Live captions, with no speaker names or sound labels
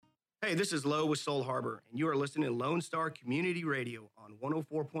Hey, this is Lo with Soul Harbor, and you are listening to Lone Star Community Radio on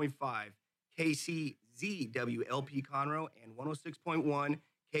 104.5 KCZWLP Conroe and 106.1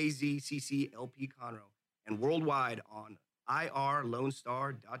 KZCCLP Conroe, and worldwide on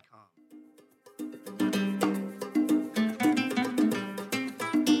irlonestar.com.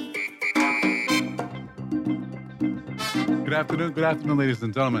 Good afternoon, ladies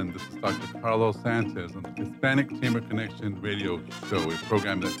and gentlemen. This is Dr. Carlos Sanchez on the Hispanic Chamber Connection radio show, a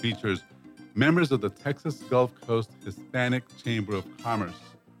program that features members of the Texas Gulf Coast Hispanic Chamber of Commerce,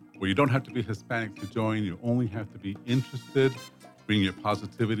 where you don't have to be Hispanic to join. You only have to be interested. Bring your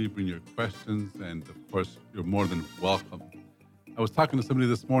positivity, bring your questions, and of course, you're more than welcome. I was talking to somebody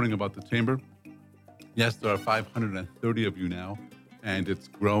this morning about the chamber. Yes, there are 530 of you now, and it's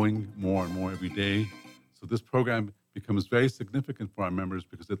growing more and more every day. So this program becomes very significant for our members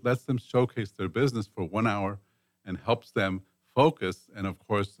because it lets them showcase their business for 1 hour and helps them focus, and of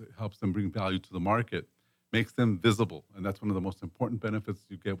course, it helps them bring value to the market, makes them visible. And that's one of the most important benefits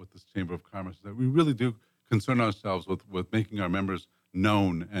you get with this Chamber of Commerce, that we really do concern ourselves with making our members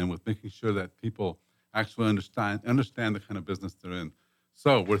known and with making sure that people actually understand the kind of business they're in.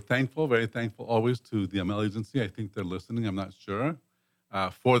 So we're thankful, very thankful always to the ML Agency. I think they're listening, I'm not sure,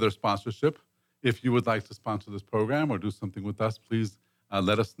 for their sponsorship. If you would like to sponsor this program or do something with us, please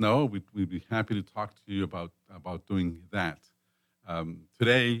let us know. We'd be happy to talk to you about doing that.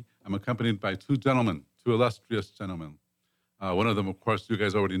 Today, I'm accompanied by two illustrious gentlemen. One of them, of course, you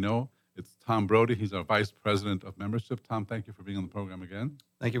guys already know. It's Tom Brody. He's our Vice President of Membership. Tom, thank you for being on the program again.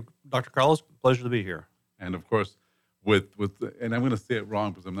 Thank you, Dr. Carlos. Pleasure to be here. And of course, and I'm going to say it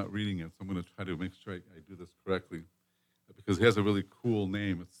wrong because I'm not reading it, so I'm going to try to make sure I do this correctly, because he has a really cool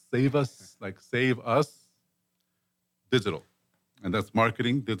name. It's Save Us Digital. And that's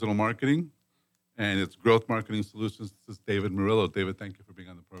digital marketing, and it's growth marketing solutions. This is David Murillo. David, thank you for being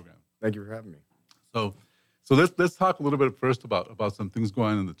on the program. Thank you for having me. So let's talk a little bit first about some things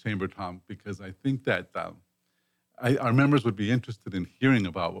going on in the chamber, Tom, because I think that our members would be interested in hearing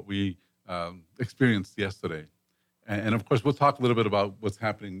about what we experienced yesterday. And of course, we'll talk a little bit about what's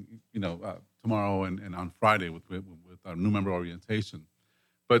happening, tomorrow and on Friday with our new member orientation.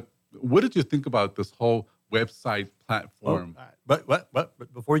 But what did you think about this whole website platform? But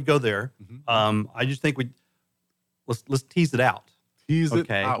before you go there, I just think let's tease it out. Tease it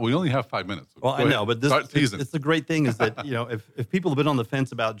out. We only have 5 minutes. Well, I know, but it's the great thing is that if people have been on the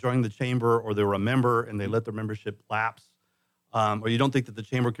fence about joining the chamber, or they were a member and they let their membership lapse, or you don't think that the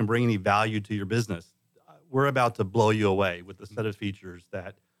chamber can bring any value to your business, we're about to blow you away with the set of features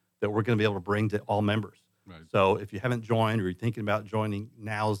that we're going to be able to bring to all members. Right. So if you haven't joined or you're thinking about joining,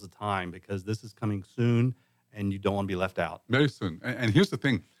 now's the time, because this is coming soon and you don't want to be left out. Very soon. And here's the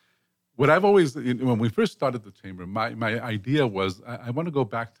thing. What I've always, when we first started the chamber, my idea was I want to go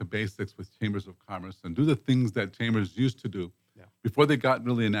back to basics with chambers of commerce and do the things that chambers used to do before they got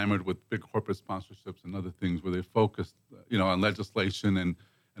really enamored with big corporate sponsorships and other things where they focused, on legislation and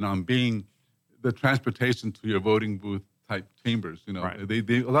on being the transportation to your voting booth type chambers. Right.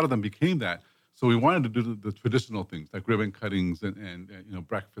 They a lot of them became that. So we wanted to do the traditional things like ribbon cuttings and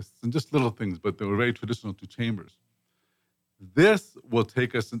breakfasts and just little things, but they were very traditional to chambers. This will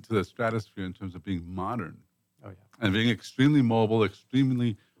take us into the stratosphere in terms of being modern, and being extremely mobile,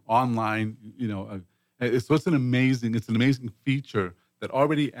 extremely online. So it's an amazing feature that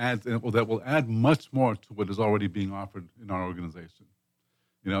already adds, that will add much more to what is already being offered in our organization.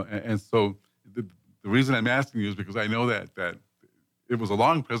 And so the reason I'm asking you is because I know that it was a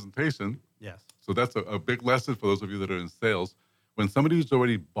long presentation. Yes. So that's a big lesson for those of you that are in sales. When somebody's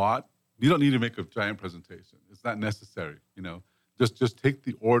already bought, you don't need to make a giant presentation. It's not necessary. Just take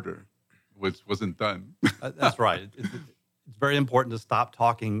the order, which wasn't done. That's right. It's very important to stop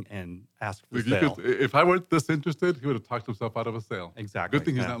talking and ask for the sale. If I weren't this interested, he would have talked himself out of a sale. Exactly. Good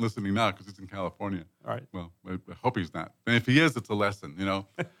thing he's not listening now because he's in California. All right. Well, I hope he's not. And if he is, it's a lesson.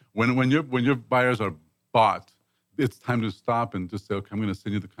 When your buyers are bought, it's time to stop and just say, okay, I'm going to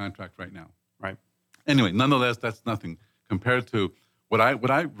send you the contract right now. Right. Anyway, nonetheless, that's nothing compared to what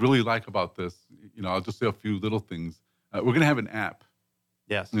I really like about this. I'll just say a few little things. We're going to have an app.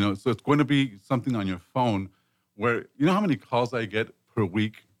 Yes. So it's going to be something on your phone where, how many calls I get per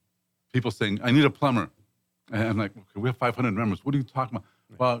week? People saying, I need a plumber. And I'm like, okay, we have 500 members. What are you talking about?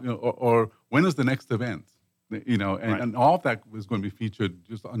 Right. Well, or when is the next event? And all of that is going to be featured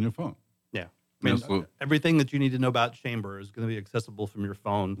just on your phone. Yeah. Everything that you need to know about Chamber is going to be accessible from your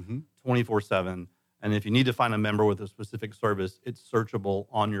phone 24/7. And if you need to find a member with a specific service, it's searchable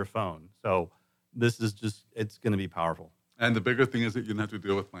on your phone. So this is it's going to be powerful. And the bigger thing is that you don't have to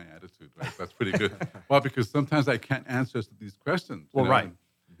deal with my attitude, right? That's pretty good. Well, because sometimes I can't answer these questions. Well, right.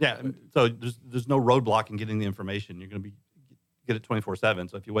 Yeah. So there's no roadblock in getting the information. You're going to get it 24/7.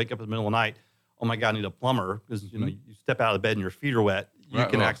 So if you wake up in the middle of the night, oh my God, I need a plumber, because you step out of bed and your feet are wet, you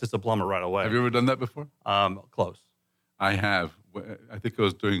can access a plumber right away. Have you ever done that before? Close. I have. I think it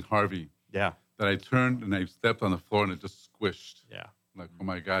was during Harvey. Yeah. That I turned and I stepped on the floor and it just squished. Yeah. Like, oh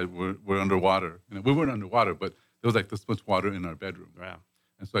my God, we're underwater. We weren't underwater, but there was like this much water in our bedroom. Yeah.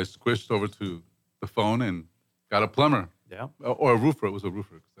 And so I squished over to the phone and got a plumber. Yeah. Or a roofer. It was a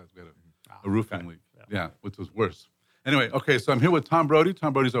roofer because we had a roofing leak. Yeah, which was worse. Anyway, okay, so I'm here with Tom Brody.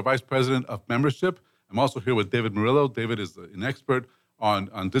 Tom Brody is our Vice President of Membership. I'm also here with David Murillo. David is an expert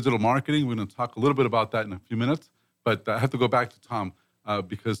on digital marketing. We're going to talk a little bit about that in a few minutes. But I have to go back to Tom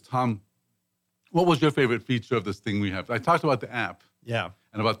because, Tom, what was your favorite feature of this thing we have? I talked about the app. Yeah.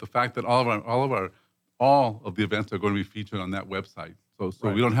 And about the fact that all of the events are going to be featured on that website. So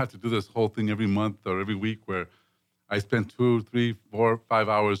Right. we don't have to do this whole thing every month or every week where I spend 2, 3, 4, 5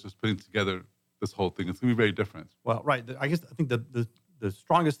 hours just putting together this whole thing. It's going to be very different. Well, right. I think the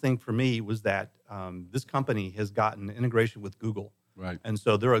strongest thing for me was that this company has gotten integration with Google. Right. And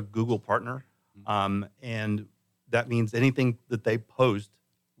so they're a Google partner. And that means anything that they post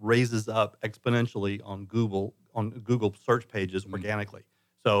raises up exponentially on Google search pages organically.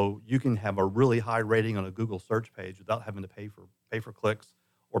 So you can have a really high rating on a Google search page without having to pay for clicks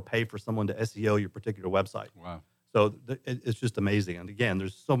or pay for someone to SEO your particular website. Wow. So it's just amazing. And again,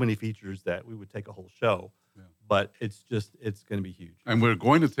 there's so many features that we would take a whole show, but it's going to be huge. And we're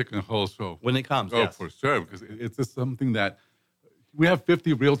going to take a whole show. When it comes, Oh, yes. for sure, because it's just something that we have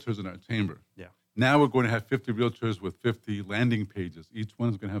 50 realtors in our chamber. Yeah. Now we're going to have 50 realtors with 50 landing pages. Each one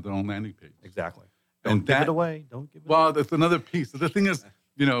is going to have their own landing page. Exactly. And Don't give it away. Don't give it away. Well, that's another piece. So the thing is,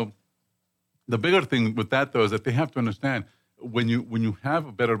 the bigger thing with that, though, is that they have to understand when you have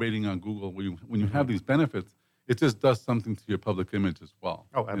a better rating on Google, when you have these benefits, it just does something to your public image as well.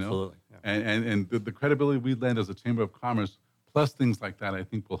 Oh, absolutely. Yeah. And the credibility we lend as a Chamber of Commerce, plus things like that, I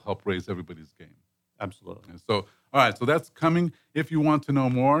think will help raise everybody's game. Absolutely. And so, all right, so that's coming. If you want to know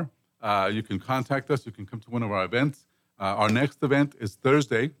more, you can contact us. You can come to one of our events. Our next event is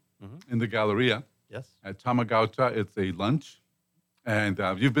Thursday in the Galleria. Yes. At Tamagaucha. It's a lunch. And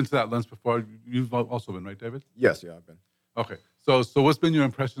you've been to that lunch before. You've also been, right, David? Yes, yeah, I've been. Okay. So what's been your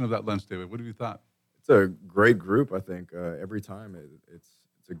impression of that lunch, David? What have you thought? It's a great group, I think. Every time it's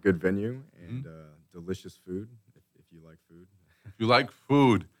a good venue and delicious food, if you like food. If you like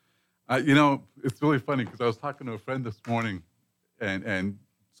food. It's really funny because I was talking to a friend this morning, and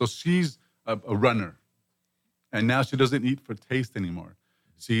so she's a runner, and now she doesn't eat for taste anymore.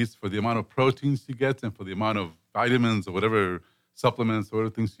 She eats for the amount of protein she gets and for the amount of vitamins or whatever supplements or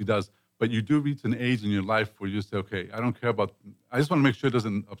whatever things she does. But you do reach an age in your life where you say, okay, I don't care about, I just want to make sure it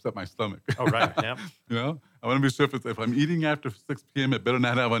doesn't upset my stomach. Oh, right, yeah. I want to be sure if I'm eating after 6 p.m., it better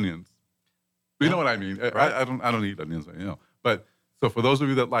not have onions. You know what I mean? Right. I don't eat onions, But so for those of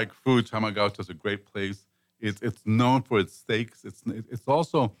you that like food, Tamagaucha is a great place. It's known for its steaks. It's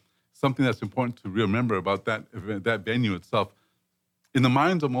also something that's important to remember about that event, that venue itself. In the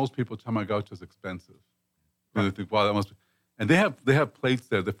minds of most people, Tamagaucha is expensive. And they think, wow, that must be. And they have plates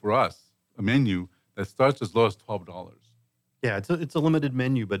there that for us, a menu that starts as low as $12. Yeah, it's a limited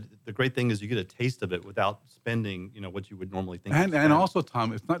menu, but the great thing is you get a taste of it without spending, what you would normally think. And also,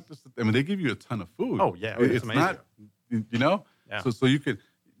 Tom, it's not just. I mean, they give you a ton of food. Oh yeah, it's amazing. not. Yeah. So you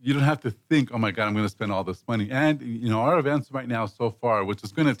don't have to think, oh my God, I'm going to spend all this money. And our events right now so far, which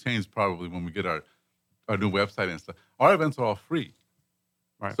is going to change probably when we get our new website and stuff. Our events are all free.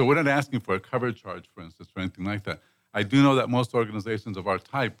 Right. So we're not asking for a cover charge, for instance, or anything like that. I do know that most organizations of our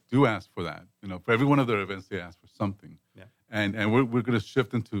type do ask for that. For every one of their events, they ask for something. Yeah. And we're going to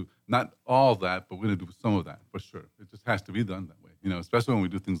shift into not all that, but we're going to do some of that for sure. It just has to be done that way, especially when we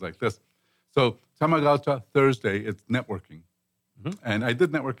do things like this. So Tamagaucha Thursday, it's networking. And I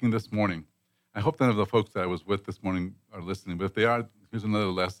did networking this morning. I hope none of the folks that I was with this morning are listening, but if they are, here's another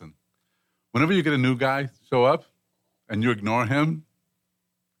lesson. Whenever you get a new guy show up and you ignore him,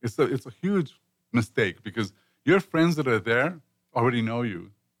 it's a huge mistake because your friends that are there already know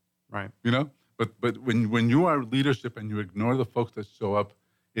you. Right. But when you are leadership and you ignore the folks that show up,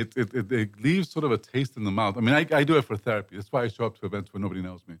 it leaves sort of a taste in the mouth. I mean, I do it for therapy. That's why I show up to events where nobody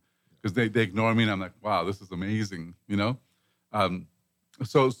knows me because they ignore me and I'm like, wow, this is amazing,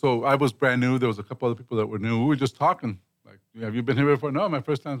 So I was brand new. There was a couple other people that were new. We were just talking. Like, have you been here before? No, my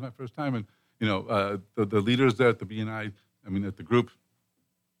first time is my first time. And, the leaders there at the BNI, at the group.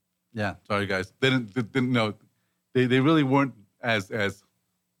 Yeah, sorry, guys. They didn't know. They really weren't as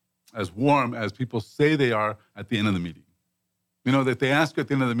warm as people say they are at the end of the meeting. That they ask you at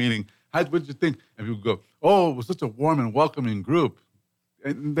the end of the meeting, what did you think? And people go, oh, it was such a warm and welcoming group.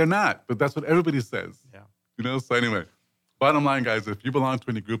 And they're not, but that's what everybody says. Yeah. You know, so anyway, bottom line, guys, if you belong to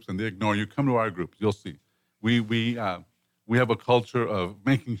any groups and they ignore you, come to our group. You'll see. We have a culture of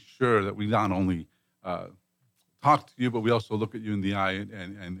making sure that we not only talk to you, but we also look at you in the eye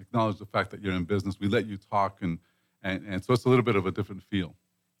and acknowledge the fact that you're in business. We let you talk, and so it's a little bit of a different feel.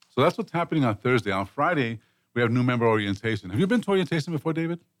 So that's what's happening on Thursday. On Friday, we have new member orientation. Have you been to orientation before,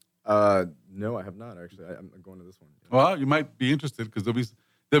 David? No, I have not actually. I'm going to this one. Well, you might be interested because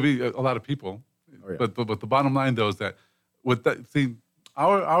there'll be a lot of people. Oh, yeah. But the bottom line, though, is that with that, see,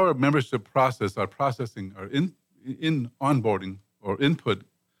 our membership process, our processing, our in onboarding or input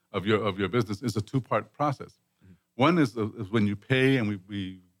of your business is a two-part process. Mm-hmm. One is when you pay and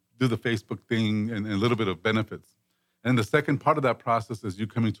we do the Facebook thing and a little bit of benefits. And the second part of that process is you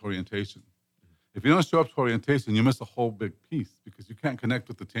coming to orientation. Mm-hmm. If you don't show up to orientation, you miss a whole big piece because you can't connect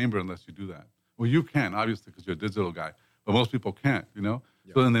with the chamber unless you do that. Well, you can, obviously, because you're a digital guy, but most people can't, you know?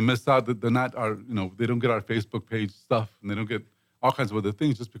 Yeah. So then they miss out that they're not they don't get our Facebook page stuff and they don't get all kinds of other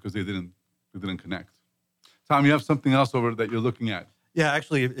things just because they didn't connect. Tom, you have something else over that you're looking at. Yeah,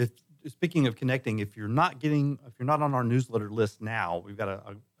 actually, speaking of connecting, if you're not on our newsletter list now, we've got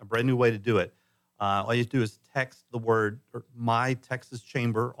a brand new way to do it. All you have to do is text the word My Texas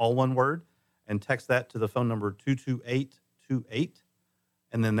Chamber, all one word, and text that to the phone number 22828,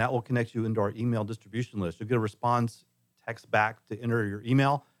 and then that will connect you into our email distribution list. You'll get a response text back to enter your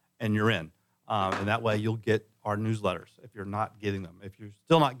email, and you're in. And that way you'll get our newsletters if you're not getting them. If you're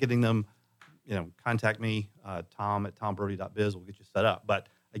still not getting them, contact me, Tom at tombrody.biz. We'll get you set up. But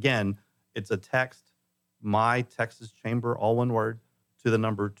again, it's a text, My Texas Chamber, all one word, to the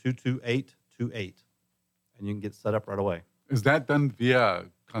number 22828, and you can get set up right away. Is that done via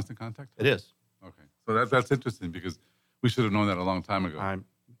Constant Contact? It is. Okay. So that's interesting because we should have known that a long time ago.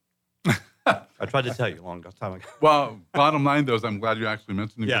 I tried to tell you a long time ago. Well, bottom line, though, is I'm glad you actually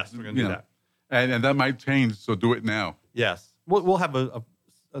mentioned it. Yes, we're going to do that. And that might change, so do it now. Yes. We'll have a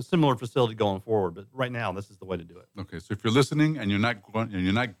similar facility going forward, but right now, this is the way to do it. Okay, so if you're listening and you're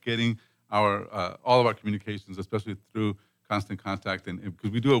not getting our all of our communications, especially through Constant Contact, and because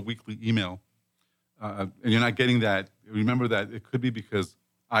we do a weekly email, and you're not getting that, remember that it could be because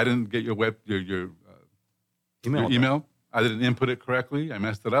I didn't get your email. I didn't input it correctly. I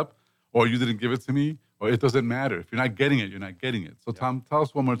messed it up. Or you didn't give it to me, or it doesn't matter. If you're not getting it, you're not getting it. So, Tom, tell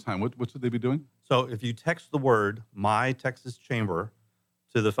us one more time. What should they be doing? So if you text the word My Texas Chamber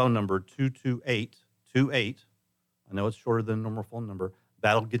to the phone number 22828, I know it's shorter than a normal phone number,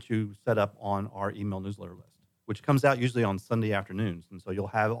 that'll get you set up on our email newsletter list, which comes out usually on Sunday afternoons. And so you'll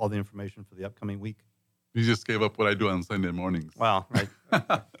have all the information for the upcoming week. You just gave up what I do on Sunday mornings. Wow, right.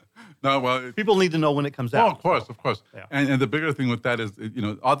 No, well, people need to know when it comes out. Oh, of course. Yeah. And the bigger thing with that is,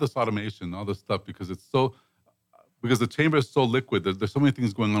 all this automation, all this stuff, because the chamber is so liquid. There's so many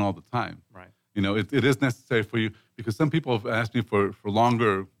things going on all the time. Right. It is necessary for you because some people have asked me for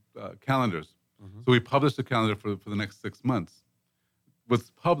longer calendars. Mm-hmm. So we publish the calendar for the next 6 months. What's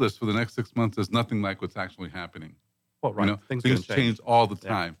published for the next 6 months is nothing like what's actually happening. Well, right. Things change all the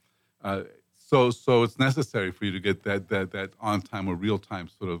time. Yeah. So it's necessary for you to get that on time or real time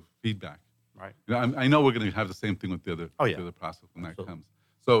sort of feedback. Right. I know we're going to have the same thing with the other process when Absolutely. that comes.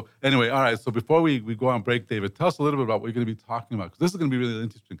 So anyway, all right. So before we go on break, David, tell us a little bit about what you're going to be talking about because this is going to be really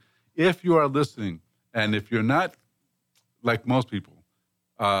interesting. If you are listening and if you're not like most people,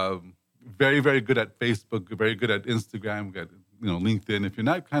 very very good at Facebook, very good at Instagram, LinkedIn. If you're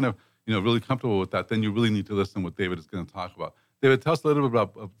not kind of really comfortable with that, then you really need to listen to what David is going to talk about. David, tell us a little bit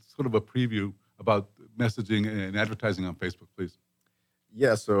about sort of a preview about messaging and advertising on Facebook, please.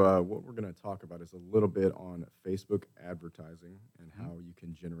 Yeah, so what we're going to talk about is a little bit on Facebook advertising and how you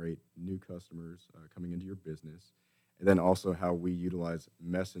can generate new customers coming into your business, and then also how we utilize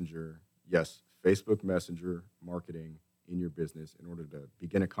Messenger, Facebook Messenger marketing in your business in order to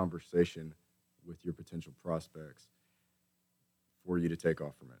begin a conversation with your potential prospects for you to take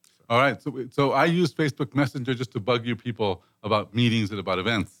off from it. So. All right. So I use Facebook Messenger just to bug you people about meetings and about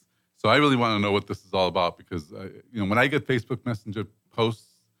events. So I really want to know what this is all about because, when I get Facebook Messenger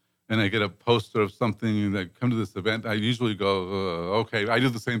posts and I get a poster of something that come to this event, I usually go, okay, I do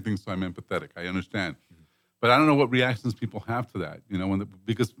the same thing, so I'm empathetic. I understand. Mm-hmm. But I don't know what reactions people have to that,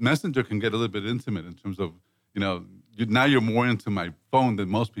 because Messenger can get a little bit intimate in terms of, now you're more into my phone than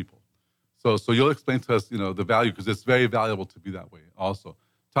most people. So you'll explain to us, the value because it's very valuable to be that way. Also,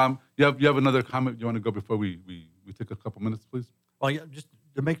 Tom, you have another comment you want to go before we take a couple minutes, please? Well, yeah, just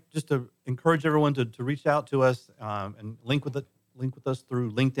to encourage everyone to reach out to us and link with us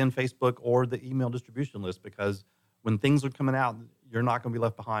through LinkedIn, Facebook, or the email distribution list because when things are coming out, you're not going to be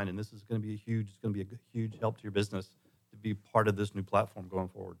left behind, and this is going to be a huge help to your business be part of this new platform going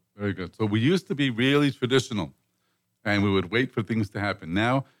forward. Very good. So we used to be really traditional, and we would wait for things to happen.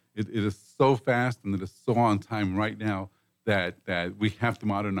 Now it is so fast and it is so on time right now that we have to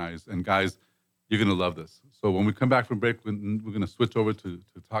modernize. And guys, you're going to love this. So when we come back from break, we're going to switch over to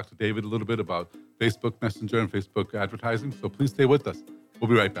talk to David a little bit about Facebook Messenger and Facebook advertising. So please stay with us. We'll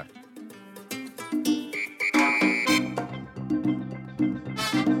be right back.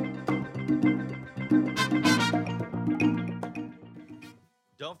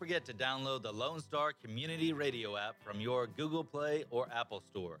 Don't forget to download the Lone Star Community Radio app from your Google Play or Apple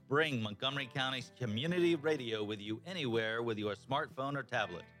Store. Bring Montgomery County's community radio with you anywhere with your smartphone or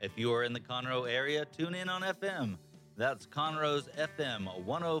tablet. If you are in the Conroe area, tune in on FM. That's Conroe's FM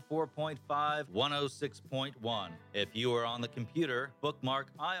 104.5, 106.1. If you are on the computer, bookmark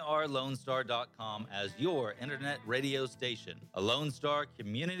irlonestar.com as your internet radio station. A Lone Star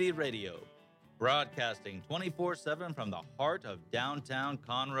Community Radio. Broadcasting 24/7 from the heart of downtown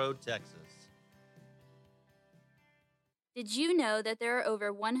Conroe, Texas. Did you know that there are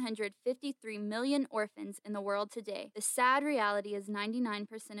over 153 million orphans in the world today? The sad reality is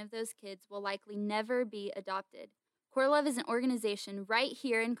 99% of those kids will likely never be adopted. CoreLove is an organization right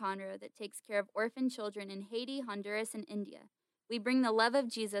here in Conroe that takes care of orphan children in Haiti, Honduras, and India. We bring the love of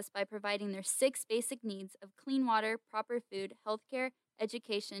Jesus by providing their 6 basic needs of clean water, proper food, healthcare,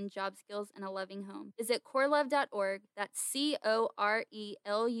 education, job skills, and a loving home. Visit corelove.org, that's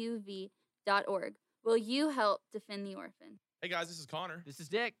CORELUV.org. Will you help defend the orphan? Hey guys, this is Connor. This is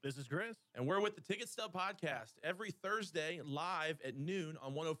Dick. This is Chris. And we're with the Ticket Stub Podcast every Thursday live at noon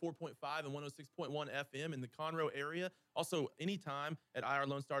on 104.5 and 106.1 FM in the Conroe area. Also, anytime at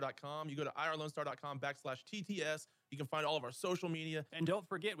irlonestar.com. You go to irlonestar.com/TTS. You can find all of our social media. And don't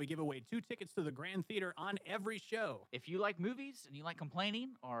forget, we give away 2 tickets to the Grand Theater on every show. If you like movies and you like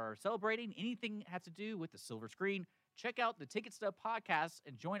complaining or celebrating anything that has to do with the silver screen, check out the Ticket Stub Podcast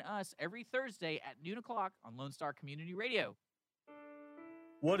and join us every Thursday at noon o'clock on Lone Star Community Radio.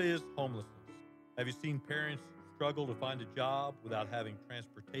 What is homelessness? Have you seen parents struggle to find a job without having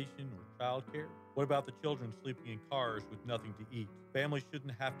transportation or childcare? What about the children sleeping in cars with nothing to eat? Families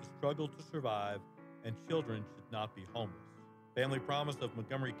shouldn't have to struggle to survive, and children should not be homeless. Family Promise of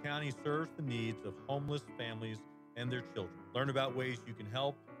Montgomery County serves the needs of homeless families and their children. Learn about ways you can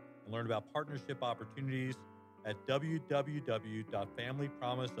help and learn about partnership opportunities at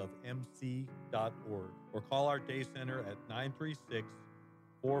www.familypromiseofmc.org or call our day center at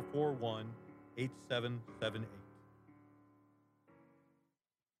 936-441-8778.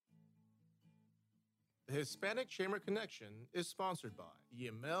 The Hispanic Chamber Connection is sponsored by the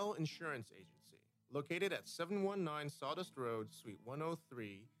Yamel Insurance Agency, located at 719 Sawdust Road, Suite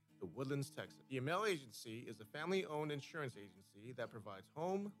 103, The Woodlands, Texas. The Yamel Agency is a family-owned insurance agency that provides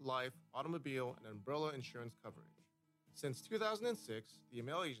home, life, automobile, and umbrella insurance coverage. Since 2006, the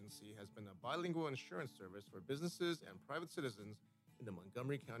Yamel Agency has been a bilingual insurance service for businesses and private citizens in the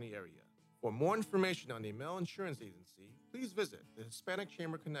Montgomery County area. For more information on the Yamel Insurance Agency, please visit the Hispanic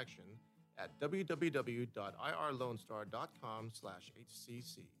Chamber Connection at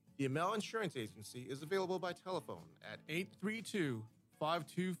www.irlonestar.com/HCC. The Yamel Insurance Agency is available by telephone at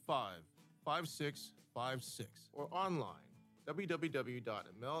 832-525-5656 or online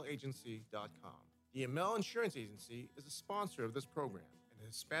www.yamelagency.com. The Yamel Insurance Agency is a sponsor of this program, and the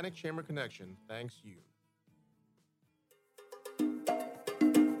Hispanic Chamber Connection thanks you.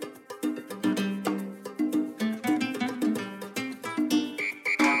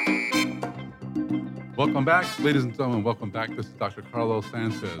 Welcome back, ladies and gentlemen. Welcome back. This is Dr. Carlos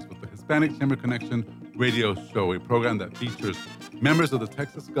Sanchez with the Hispanic Chamber Connection radio show, a program that features members of the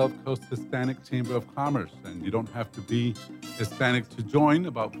Texas Gulf Coast Hispanic Chamber of Commerce. And you don't have to be Hispanic to join.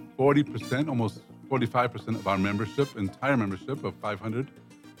 About 40%, almost 45% of our membership, entire membership of 500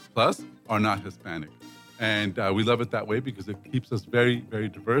 plus, are not Hispanic. And we love it that way because it keeps us very, very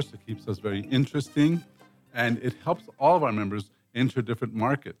diverse. It keeps us very interesting. And it helps all of our members enter different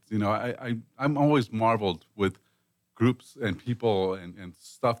markets. You know, I'm always marveled with groups and people and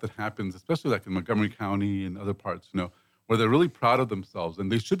stuff that happens, especially like in Montgomery County and other parts, you know, where they're really proud of themselves,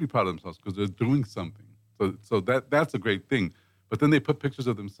 and they should be proud of themselves because they're doing something. So that's a great thing. But then they put pictures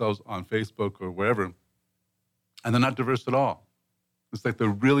of themselves on Facebook or wherever, and they're not diverse at all. It's like they're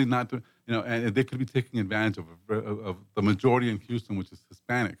really not, you know, and they could be taking advantage of the majority in Houston, which is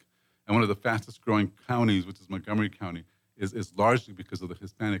Hispanic. And one of the fastest growing counties, which is Montgomery County, is largely because of the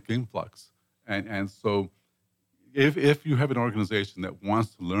Hispanic influx. And so if you have an organization that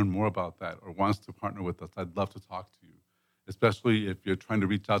wants to learn more about that or wants to partner with us, I'd love to talk to you, especially if you're trying to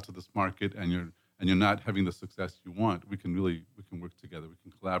reach out to this market and you're not having the success you want. We can work together. We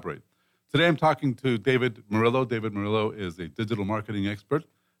can collaborate. Today I'm talking to David Murillo. David Murillo is a digital marketing expert.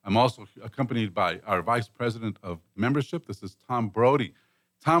 I'm also accompanied by our Vice President of Membership. This is Tom Brody.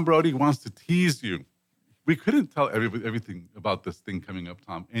 Tom Brody wants to tease you. We couldn't tell everything about this thing coming up,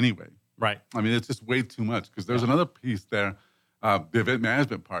 Tom, anyway. Right. I mean, it's just way too much because there's another piece there, the event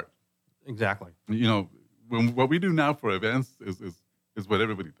management part. Exactly. You know, what we do now for events is what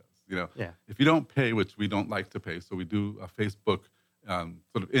everybody does. You know, if you don't pay, which we don't like to pay, so we do a Facebook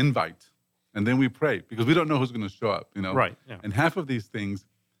sort of invite, and then we pray because we don't know who's going to show up. You know, right? Yeah. And half of these things,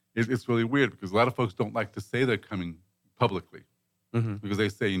 it's really weird because a lot of folks don't like to say they're coming publicly because they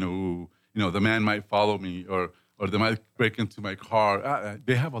say, you know, the man might follow me or they might break into my car.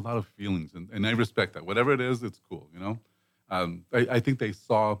 They have a lot of feelings, and I respect that. Whatever it is, it's cool. You know, I think they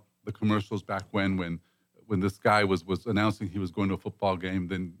saw the commercials back when this guy was announcing he was going to a football game.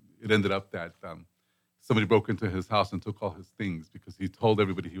 Then it ended up that somebody broke into his house and took all his things because he told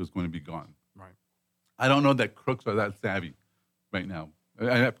everybody he was going to be gone. Right. I don't know that crooks are that savvy right now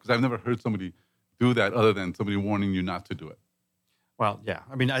because I've never heard somebody do that other than somebody warning you not to do it. Well, yeah.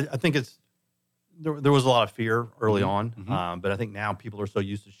 I mean, I think there was a lot of fear early on, but I think now people are so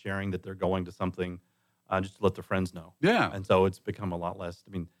used to sharing that they're going to something just to let their friends know. Yeah. And so it's become a lot less.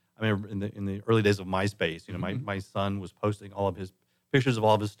 I mean, in the early days of MySpace, you know, my son was posting all of his pictures of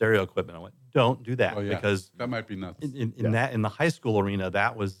all of his stereo equipment. I went, don't do that because that might be nuts. In the high school arena,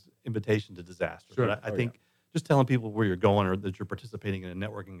 that was invitation to disaster. Sure. But I think just telling people where you're going or that you're participating in a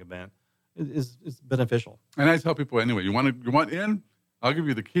networking event is beneficial. And I tell people anyway, you want in? I'll give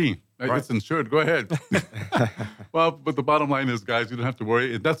you the key. Right. It's insured. Go ahead. Well, but the bottom line is, guys, you don't have to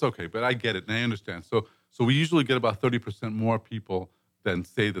worry. That's okay. But I get it and I understand. So we usually get about 30% more people than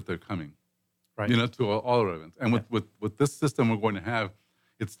say that they're coming. Right. You know, to all our events. And with this system we're going to have,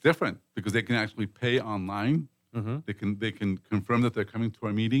 it's different because they can actually pay online. They can confirm that they're coming to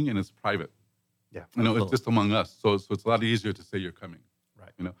our meeting and it's private. Yeah. You know, it's just among us. So it's a lot easier to say you're coming.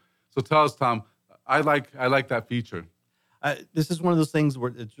 Right. You know. So tell us, Tom, I like that feature. This is one of those things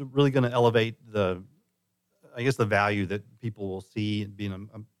where it's really going to elevate the value that people will see in being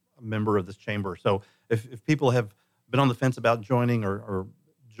a member of this chamber. So if people have been on the fence about joining or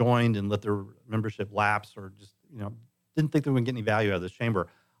joined and let their membership lapse or just, you know, didn't think they would get any value out of this chamber,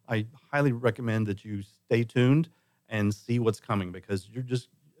 I highly recommend that you stay tuned and see what's coming because there's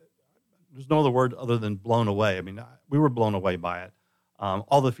no other word other than blown away. I mean, we were blown away by it.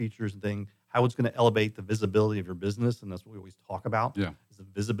 All the features and things, how it's going to elevate the visibility of your business, and that's what we always talk about, is the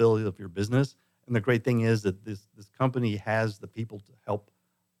visibility of your business. And the great thing is that this company has the people to help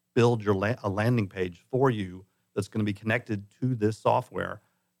build a landing page for you that's going to be connected to this software.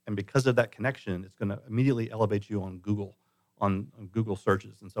 And because of that connection, it's going to immediately elevate you on Google, on Google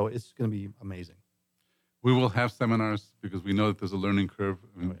searches. And so it's going to be amazing. We will have seminars because we know that there's a learning curve.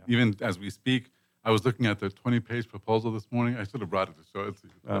 I mean, even as we speak, I was looking at the 20-page proposal this morning. I should have brought it to show it to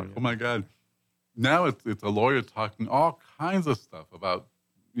you. Oh my God. Now it's a lawyer talking all kinds of stuff about,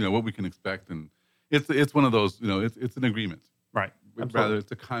 you know, what we can expect. And it's one of those, you know, it's an agreement. Right. Rather,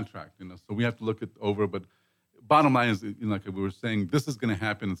 it's a contract, you know, so we have to look it over. But bottom line is, you know, like we were saying, this is going to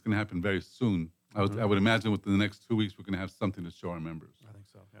happen. It's going to happen very soon. I would imagine within the next 2 weeks, we're going to have something to show our members. I think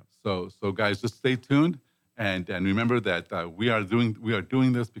so, yeah. So guys, just stay tuned. And remember that we are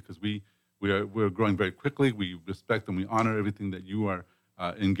doing this because we're growing very quickly. We respect and we honor everything that you are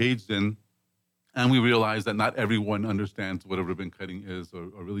engaged in. And we realize that not everyone understands what a ribbon cutting is or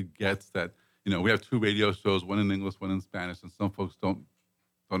really gets that, you know, we have 2 radio shows, one in English, one in Spanish, and some folks don't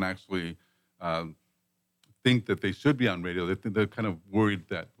actually think that they should be on radio. They're kind of worried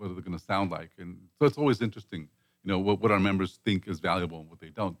that what are they going to sound like. And so it's always interesting, you know, what our members think is valuable and what they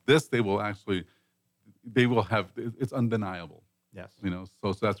don't. This, they will have, it's undeniable. Yes. You know,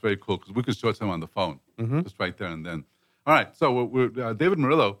 so that's very cool because we could show it to them on the phone, just right there and then. All right, so we're David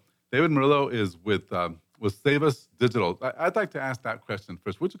Murillo. David Murillo is with Save Us Digital. I'd like to ask that question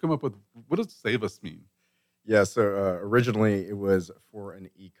first. What'd you come up with? What does Save Us mean? Yeah, so originally it was for an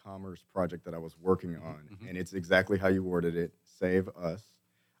e-commerce project that I was working on, and it's exactly how you worded it, Save Us.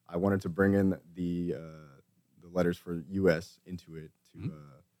 I wanted to bring in the letters for U.S. into it to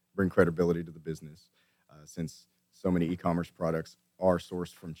bring credibility to the business, since so many e-commerce products are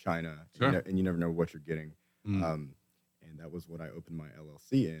sourced from China, and you never know what you're getting. And that was what I opened my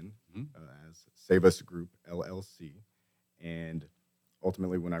LLC in as Save Us Group LLC. And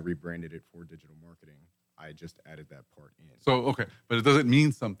ultimately, when I rebranded it for digital marketing, I just added that part in. So, okay, but it doesn't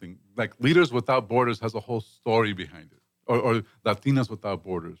mean something. Like Leaders Without Borders has a whole story behind it, or Latinas Without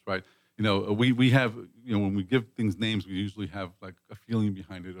Borders, right? You know, we have, you know, when we give things names, we usually have like a feeling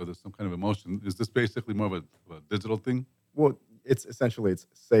behind it or there's some kind of emotion. Is this basically more of a digital thing? Well, it's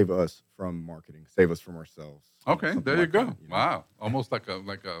save us from marketing, save us from ourselves. Okay, something there you like go. that, you know? Wow, almost like a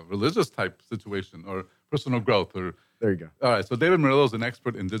religious type situation or personal growth. Or There you go. all right. So David Murillo is an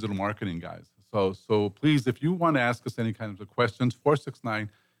expert in digital marketing, guys. So please, if you want to ask us any kinds of questions,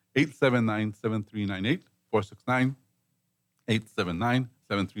 469-879-7398,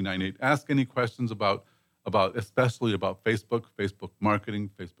 469-879-7398. Ask any questions about especially about Facebook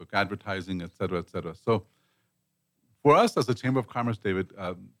marketing, Facebook advertising, et cetera, et cetera. So for us as a Chamber of Commerce, David,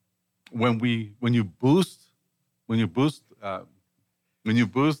 when you boost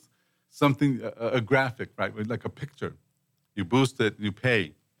something, a graphic, right, like a picture, you boost it, you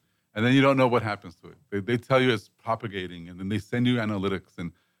pay, and then you don't know what happens to it. They tell you it's propagating, and then they send you analytics,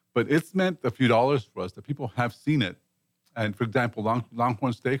 but it's meant a few dollars for us that people have seen it. And for example,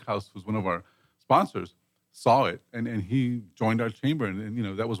 Longhorn Steakhouse, who's one of our sponsors, saw it, and he joined our chamber,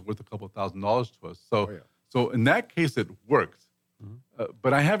 and that was worth a couple of $1,000s to us. So. Oh, yeah. So in that case, it worked.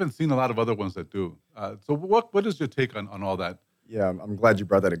 But I haven't seen a lot of other ones that do. So what is your take on all that? Yeah, I'm glad you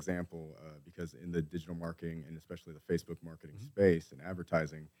brought that example because in the digital marketing and especially the Facebook marketing space and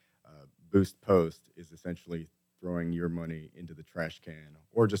advertising, Boost Post is essentially throwing your money into the trash can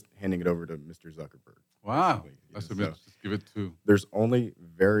or just handing it over to Mr. Zuckerberg. Wow. That's Just give it to. There's only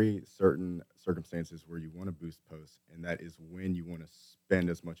very certain circumstances where you want to boost posts, and that is when you want to spend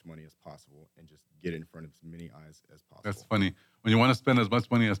as much money as possible and just get in front of as many eyes as possible. That's funny. When you want to spend as much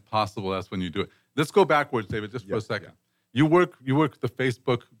money as possible, that's when you do it. Let's go backwards, David, just for a second. Yeah. You work the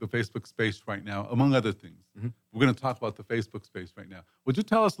Facebook space right now, among other things. We're going to talk about the Facebook space right now. Would you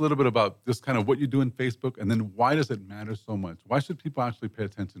tell us a little bit about just kind of what you do in Facebook, and then why does it matter so much? Why should people actually pay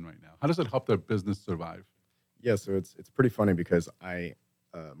attention right now? How does it help their business survive? Yeah, so it's pretty funny because I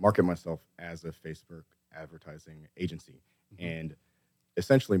market myself as a Facebook advertising agency, and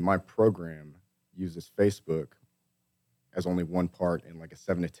essentially my program uses Facebook as only one part in like a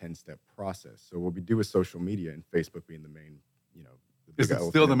 7 to 10 step process. So what we do with social media and Facebook being the main, the big Is it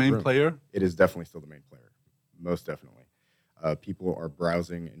elephant still the in main room, player? It is definitely still the main player, most definitely. People are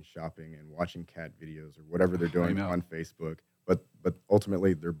browsing and shopping and watching cat videos or whatever they're doing on Facebook, but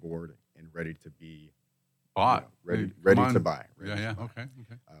ultimately they're bored and ready to be bought, ready to buy. Okay.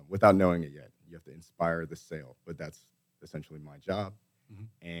 Without knowing it yet, you have to inspire the sale, but that's essentially my job.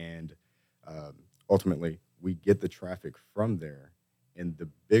 And ultimately, we get the traffic from there. And the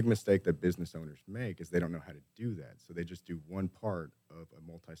big mistake that business owners make is they don't know how to do that. So they just do one part of a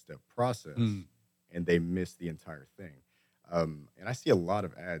multi-step process, and they miss the entire thing. And I see a lot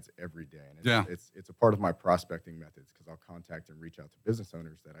of ads every day. And it's a part of my prospecting methods because I'll contact and reach out to business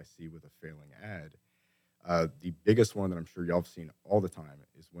owners that I see with a failing ad. The biggest one that I'm sure y'all have seen all the time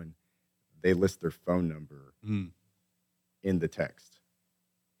is when they list their phone number in the text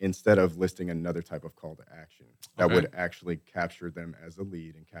instead of listing another type of call to action that would actually capture them as a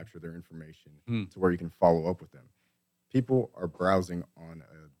lead and capture their information to where you can follow up with them. People are browsing on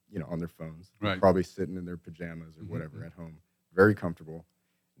on their phones, probably sitting in their pajamas or whatever at home, very comfortable,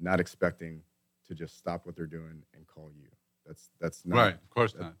 not expecting to just stop what they're doing and call you. That's not right. Of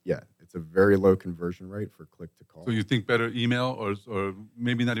course not. Yeah, it's a very low conversion rate for click to call. So you think better email or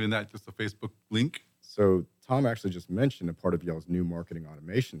maybe not even that, just a Facebook link? So Tom actually just mentioned a part of y'all's new marketing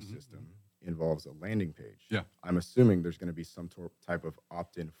automation system involves a landing page. Yeah. I'm assuming there's going to be some type of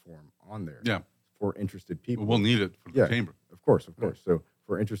opt-in form on there. Yeah. For interested people. We'll need it for the chamber. Of course. So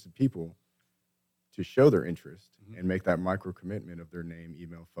for interested people to show their interest and make that micro commitment of their name,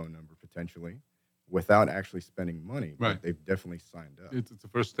 email, phone number potentially without actually spending money. Right. They've definitely signed up. It's the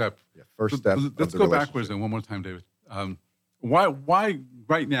first step. Yeah, first step. Let's go backwards then one more time, David. Why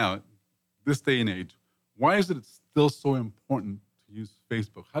right now, this day and age, why is it still so important to use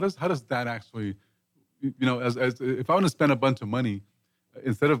Facebook? How does that actually, as if I want to spend a bunch of money,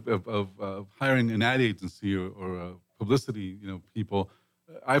 instead of hiring an ad agency or publicity, people,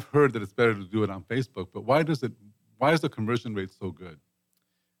 I've heard that it's better to do it on Facebook. But why is the conversion rate so good?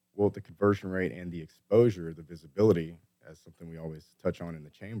 Well, the conversion rate and the exposure, the visibility, as something we always touch on in the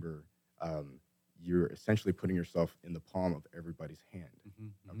chamber, you're essentially putting yourself in the palm of everybody's hand.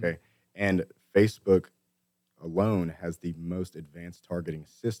 Okay, and Facebook alone has the most advanced targeting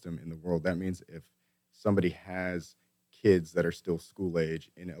system in the world. That means if somebody has kids that are still school age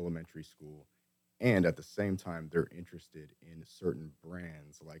in elementary school, and at the same time they're interested in certain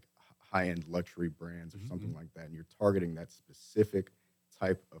brands like high-end luxury brands or something like that, and you're targeting that specific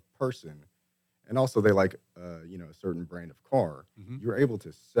type of person, and also they like a certain brand of car, you're able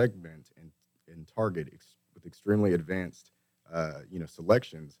to segment and target with extremely advanced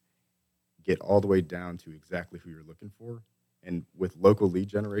selections, get all the way down to exactly who you're looking for. And with local lead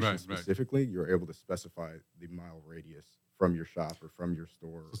generation specifically, you're able to specify the mile radius from your shop or from your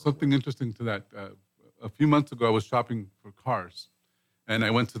store. So something interesting to that. A few months ago, I was shopping for cars, and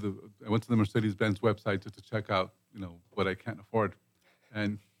I went to the Mercedes-Benz website just to check out, what I can't afford,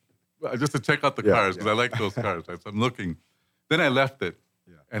 and just to check out the cars because I like those cars. Right? So I'm looking. Then I left it,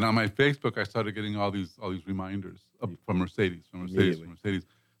 and on my Facebook, I started getting all these reminders from Mercedes.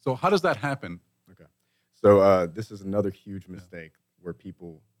 So how does that happen? Okay. So this is another huge mistake where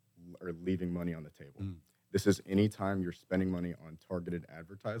people are leaving money on the table. This is anytime you're spending money on targeted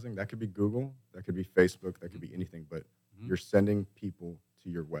advertising. That could be Google, that could be Facebook, that could be anything, but you're sending people to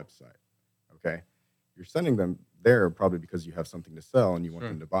your website, okay? You're sending them there probably because you have something to sell and you want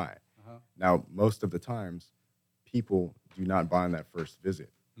them to buy. Now, most of the times, people do not buy on that first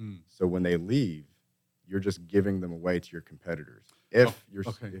visit. So when they leave, you're just giving them away to your competitors. If you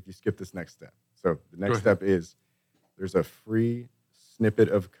skip this next step. So the next step is there's a free snippet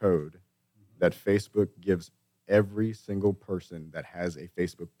of code that Facebook gives every single person that has a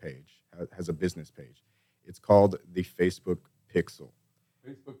Facebook page, has a business page. It's called the Facebook Pixel.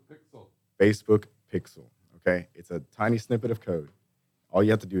 Facebook Pixel, okay? It's a tiny snippet of code. All you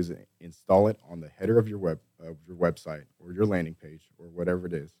have to do is install it on the header of your website or your landing page or whatever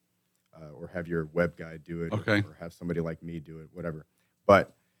it is, or have your web guy do it, or have somebody like me do it, whatever.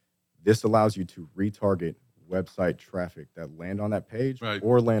 But this allows you to retarget website traffic that land on that page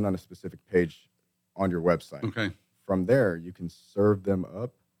or land on a specific page on your website. Okay. From there, you can serve them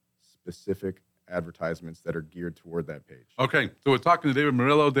up specific advertisements that are geared toward that page. Okay, so we're talking to David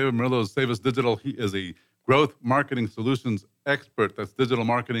Murillo. David Murillo is Savus Digital. He is a growth marketing solutions expert. That's digital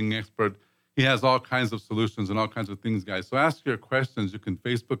marketing expert. He has all kinds of solutions and all kinds of things, guys. So ask your questions. You can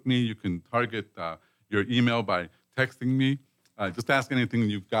Facebook me. You can target your email by texting me. Just ask anything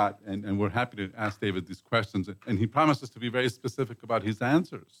you've got, and we're happy to ask David these questions. And he promises to be very specific about his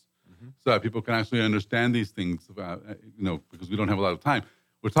answers so that people can actually understand these things, because we don't have a lot of time.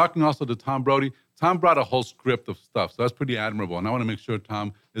 We're talking also to Tom Brody. Tom brought a whole script of stuff, so that's pretty admirable. And I want to make sure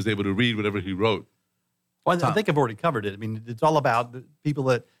Tom is able to read whatever he wrote. Well, I think I've already covered it. I mean, it's all about the people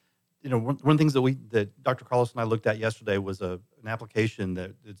that, one of the things that Dr. Carlos and I looked at yesterday was an application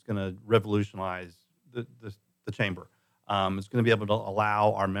that it's going to revolutionize the chamber. It's going to be able to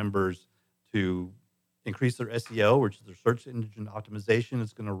allow our members to increase their SEO, which is their search engine optimization.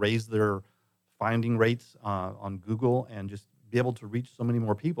 It's going to raise their finding rates on Google and just be able to reach so many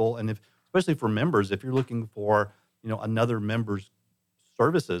more people. And especially for members, if you're looking for, another member's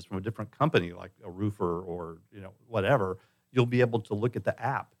services from a different company, like a roofer or, whatever, you'll be able to look at the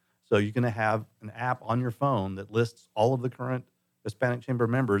app. So you're going to have an app on your phone that lists all of the current Hispanic Chamber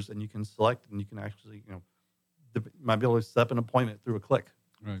members, and you can select and you can actually, you might be able to set up an appointment through a click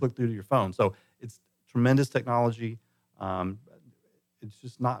through to your phone. So it's tremendous technology. It's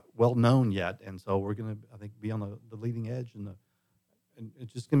just not well known yet. And so we're going to, I think, be on the leading edge, and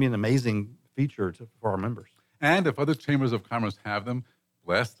it's just going to be an amazing feature for our members. And if other chambers of commerce have them,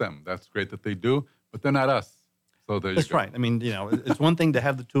 bless them. That's great that they do, but they're not us. So there you go. That's right. I mean, it's one thing to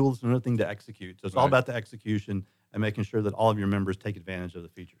have the tools, it's another thing to execute. So it's all about the execution and making sure that all of your members take advantage of the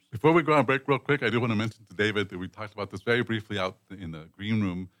features. Before we go on break real quick, I do want to mention to David that we talked about this very briefly out in the green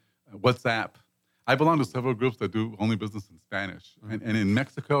room, WhatsApp. I belong to several groups that do only business in Spanish. And in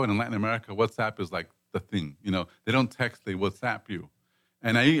Mexico and in Latin America, WhatsApp is like the thing. They don't text, they WhatsApp you.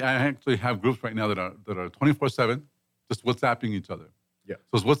 And I actually have groups right now that are 24/7, just WhatsApping each other. Yeah.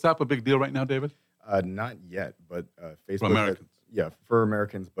 So is WhatsApp a big deal right now, David? Not yet, but Facebook. For Americans. For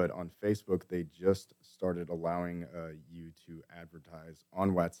Americans, but on Facebook, they just started allowing you to advertise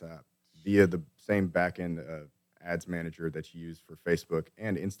on WhatsApp via the same backend ads manager that you use for Facebook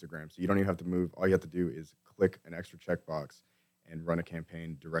and Instagram. So you don't even have to move. All you have to do is click an extra checkbox and run a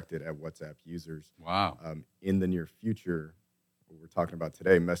campaign directed at WhatsApp users. Wow. In the near future, what we're talking about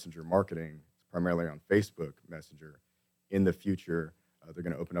today, messenger marketing, primarily on Facebook Messenger. In the future, they're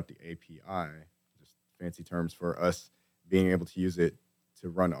going to open up the API, just fancy terms for us being able to use it to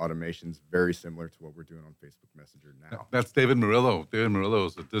run automations very similar to what we're doing on Facebook Messenger now. That's David Murillo. David Murillo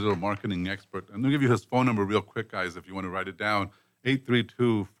is a digital marketing expert. I'm going to give you his phone number real quick, guys, if you want to write it down.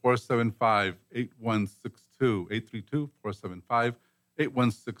 832-475-8162. 832-475-8162.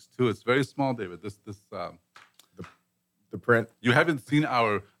 It's very small, David. The print. You haven't seen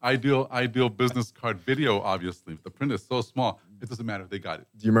our ideal business card video, obviously. The print is so small. It doesn't matter. They got it.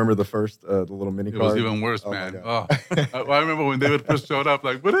 Do you remember the first, the little mini card? It was even worse, man. I remember when David first showed up,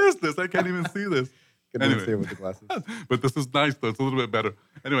 like, what is this? I can't even see this. Couldn't even see it with the glasses. But this is nice, though. It's a little bit better.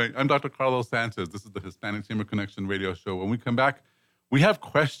 Anyway, I'm Dr. Carlos Sanchez. This is the Hispanic Chamber Connection radio show. When we come back, we have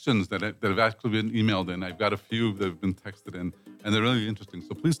questions that have actually been emailed in. I've got a few that have been texted in, and they're really interesting.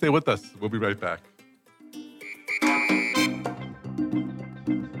 So please stay with us. We'll be right back.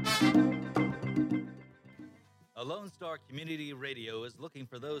 Lone Star Community Radio is looking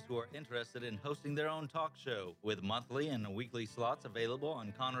for those who are interested in hosting their own talk show, with monthly and weekly slots available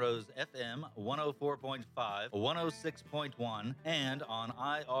on Conroe's FM 104.5, 106.1, and on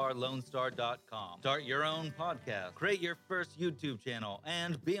irlonestar.com. Start your own podcast, create your first YouTube channel,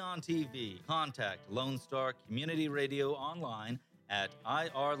 and be on TV. Contact Lone Star Community Radio online at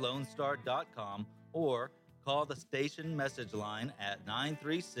irlonestar.com or call the station message line at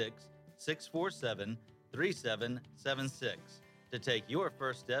 936-647-3776 to take your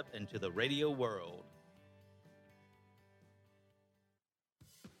first step into the radio world.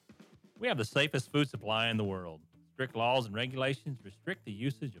 We have the safest food supply in the world. Strict laws and regulations restrict the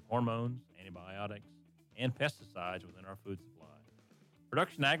usage of hormones, antibiotics, and pesticides within our food supply.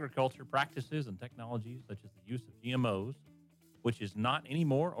 Production agriculture practices and technologies such as the use of GMOs, which is not any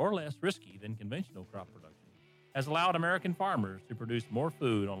more or less risky than conventional crop production, has allowed American farmers to produce more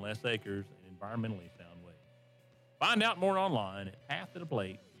food on less acres in environmentally sound ways. Find out more online at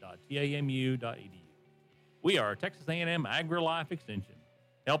pathtotheplate.tamu.edu. We are Texas A&M AgriLife Extension,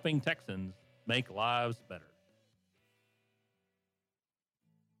 helping Texans make lives better.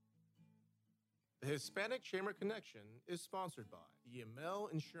 The Hispanic Chamber Connection is sponsored by the Yamel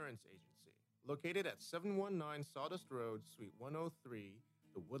Insurance Agency, located at 719 Sawdust Road, Suite 103,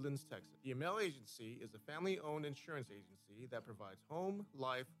 The Woodlands, Texas. The Yamel Agency is a family-owned insurance agency that provides home,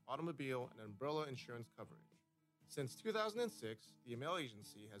 life, automobile, and umbrella insurance coverage. Since 2006, the Yamel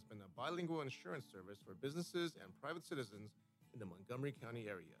Agency has been a bilingual insurance service for businesses and private citizens in the Montgomery County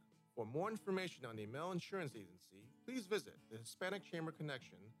area. For more information on the Yamel Insurance Agency, please visit the Hispanic Chamber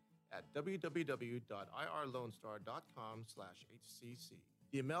Connection at www.irlonestar.com/HCC.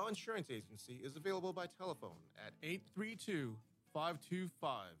 The Yamel Insurance Agency is available by telephone at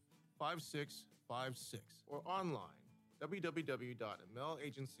 832-525-5656 or online,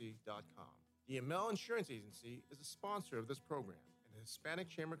 www.yamelagency.com. The Yamel Insurance Agency is a sponsor of this program, and the Hispanic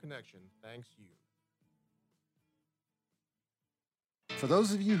Chamber Connection thanks you. For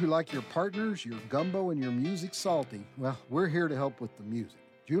those of you who like your partners, your gumbo, and your music salty, well, we're here to help with the music.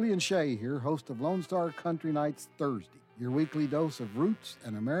 Julian Shea here, host of Lone Star Country Nights Thursday, your weekly dose of roots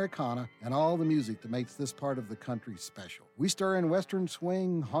and Americana and all the music that makes this part of the country special. We stir in Western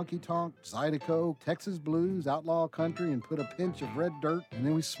swing, honky-tonk, Zydeco, Texas blues, outlaw country, and put a pinch of red dirt, and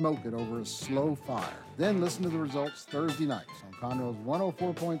then we smoke it over a slow fire. Then listen to the results Thursday nights on Conroe's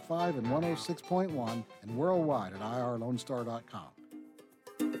 104.5 and 106.1 and worldwide at irlonestar.com.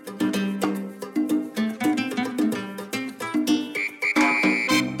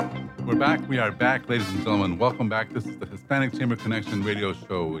 We are back, ladies and gentlemen. Welcome back. This is the Hispanic Chamber Connection radio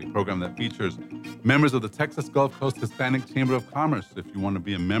show, a program that features members of the Texas Gulf Coast Hispanic Chamber of Commerce. If you want to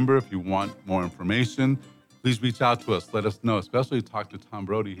be a member, if you want more information, please reach out to us. Let us know, especially talk to Tom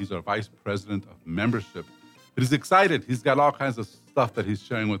Brody. He's our Vice President of Membership. But he's excited. He's got all kinds of stuff that he's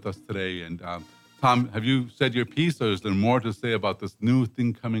sharing with us today. And Tom, have you said your piece, or is there more to say about this new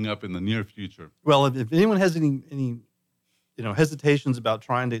thing coming up in the near future? Well, if anyone has any hesitations about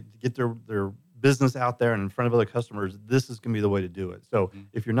trying to get their business out there and in front of other customers, this is going to be the way to do it. So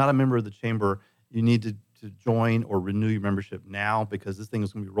if you're not a member of the chamber, you need to join or renew your membership now, because this thing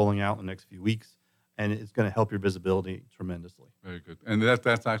is going to be rolling out in the next few weeks, and it's going to help your visibility tremendously. Very good. And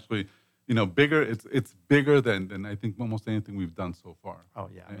that's actually, bigger. It's bigger than I think almost anything we've done so far. Oh,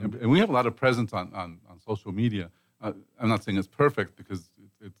 yeah. And we have a lot of presence on social media. I'm not saying it's perfect,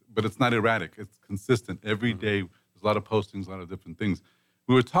 but it's not erratic. It's consistent every day. A lot of postings, a lot of different things.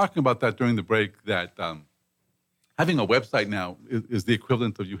 We were talking about that during the break, that having a website now is the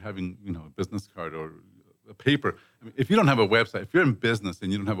equivalent of you having, a business card or a paper. I mean, if you don't have a website, if you're in business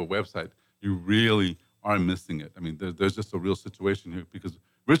and you don't have a website, you really are missing it. I mean, there's just a real situation here, because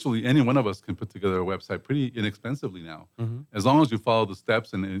virtually any one of us can put together a website pretty inexpensively now, as long as you follow the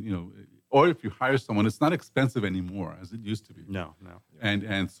steps and or if you hire someone. It's not expensive anymore as it used to be. No.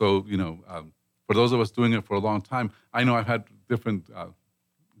 And so, for those of us doing it for a long time, I know I've had different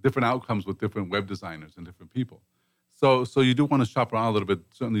outcomes with different web designers and different people. So you do want to shop around a little bit.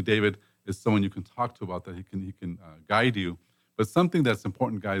 Certainly, David is someone you can talk to about that. He can guide you. But something that's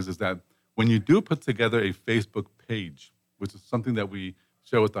important, guys, is that when you do put together a Facebook page, which is something that we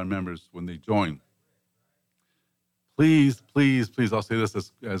share with our members when they join, please, I'll say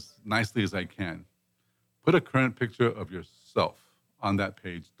this as nicely as I can, put a current picture of yourself on that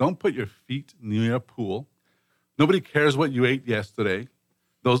page. Don't put your feet near a pool. Nobody cares what you ate yesterday.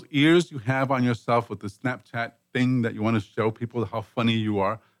 Those ears you have on yourself with the Snapchat thing that you want to show people how funny you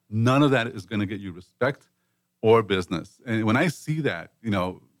are, none of that is going to get you respect or business. And when I see that, I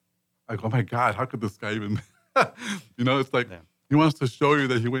go, oh my God, how could this guy even, it's like, He wants to show you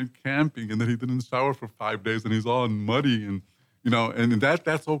that he went camping and that he didn't shower for 5 days and he's all muddy and and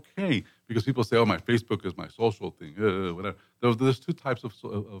that's okay because people say, oh, my Facebook is my social thing, whatever. There's two types of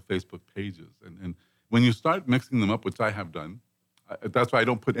Facebook pages, and when you start mixing them up, which I have done, that's why I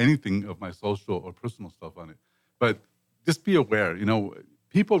don't put anything of my social or personal stuff on it. But just be aware,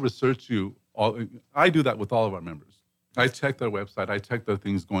 people research you. I do that with all of our members. I check their website. I check their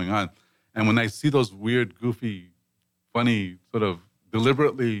things going on. And when I see those weird, goofy, funny, sort of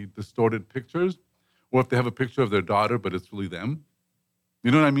deliberately distorted pictures, or if they have a picture of their daughter, but it's really them,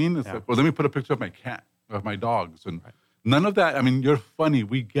 you know what I mean? It's like, well, let me put a picture of my cat, of my dogs. And none of that. I mean, you're funny.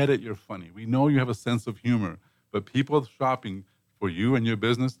 We get it. You're funny. We know you have a sense of humor. But people shopping for you and your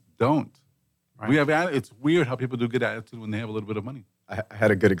business don't. Right. It's weird how people do get attitude when they have a little bit of money. I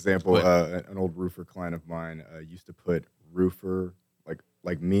had a good example. An old roofer client of mine used to put roofer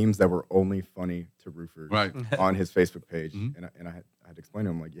like memes that were only funny to roofers on his Facebook page, and I had to explain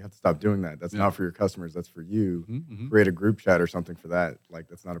to him, like, you have to stop doing that. That's not for your customers. That's for you. Create a group chat or something for that. Like,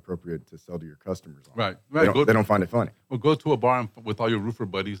 that's not appropriate to sell to your customers. Right. They don't find it funny. Well, go to a bar with all your roofer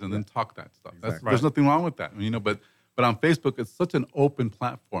buddies and then talk that stuff. Exactly. There's nothing wrong with that, But on Facebook, it's such an open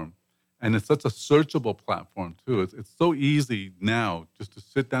platform. And it's such a searchable platform, too. It's so easy now just to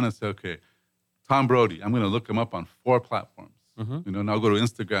sit down and say, okay, Tom Brody, I'm going to look him up on 4 platforms. And I'll go to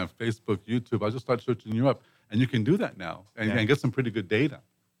Instagram, Facebook, YouTube. I'll just start searching you up. And you can do that now and get some pretty good data,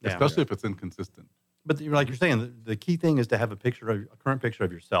 especially if it's inconsistent. But like you're saying, the key thing is to have a current picture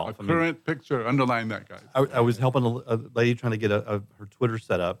of yourself. Current picture, underline that, guys. I was helping a lady trying to get her Twitter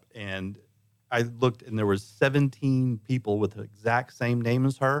set up, and I looked, and there was 17 people with the exact same name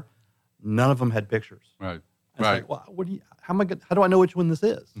as her. None of them had pictures. Right. And right. Like, well, how do I know which one this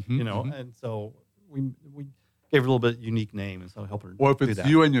is? And so we gave her a little bit unique name, and so help her. Or if it's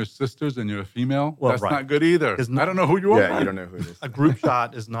you and your sisters and you're a female, that's not good either. I don't know who you are. Yeah, you don't know who it is. A group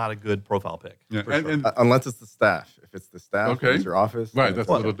shot is not a good profile pic. Yeah. And unless it's the staff. If it's the staff, if it's your office. Right, that's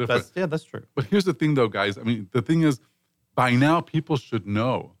a little different. That's true. But here's the thing, though, guys. I mean, the thing is, by now, people should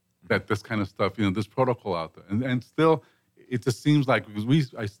know that this kind of stuff, this protocol out there. And still, it just seems like,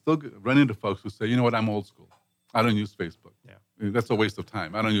 because I still run into folks who say, you know what, I'm old school. I don't use Facebook. Yeah. That's a waste of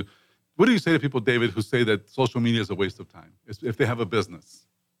time. I don't use. What do you say to people, David, who say that social media is a waste of time if they have a business?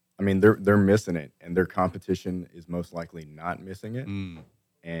 I mean, they're missing it, and their competition is most likely not missing it,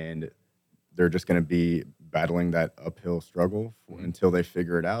 and they're just going to be battling that uphill struggle until they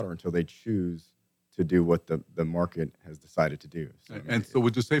figure it out or until they choose to do what the market has decided to do. So, so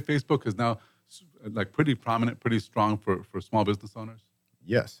would you say Facebook is now like pretty prominent, pretty strong for small business owners?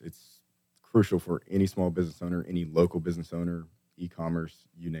 Yes, it's crucial for any small business owner, any local business owner, e-commerce,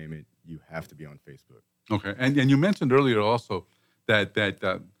 you name it, you have to be on Facebook. Okay, and you mentioned earlier also that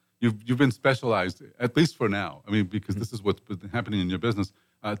you've been specialized, at least for now. I mean, because this is what's been happening in your business,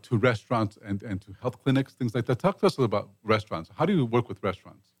 to restaurants and to health clinics, things like that. Talk to us about restaurants. How do you work with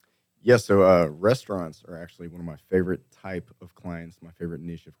restaurants? Yeah, so restaurants are actually one of my favorite type of clients, my favorite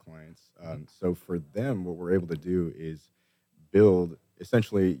niche of clients. So for them, what we're able to do is build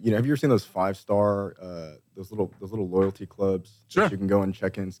essentially, have you ever seen those 5-star, those little loyalty clubs? Sure. You can go and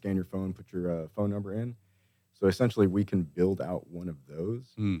check in, scan your phone, put your phone number in. So essentially, we can build out one of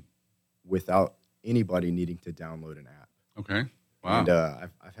those without anybody needing to download an app. Okay. Wow. And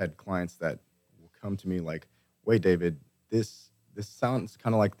I've had clients that will come to me like, "Wait, David, this sounds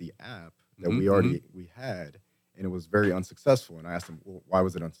kind of like the app that we had, and it was very unsuccessful." And I asked them, "Well, why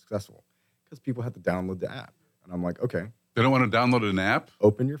was it unsuccessful?" Because people had to download the app. And I'm like, "Okay." They don't want to download an app?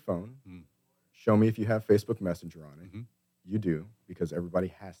 Open your phone. Show me if you have Facebook Messenger on it. You do, because everybody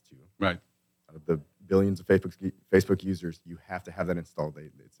has to. Right. Out of the billions of Facebook users, you have to have that installed.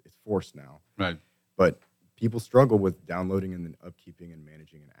 It's forced now. Right. But people struggle with downloading and then upkeeping and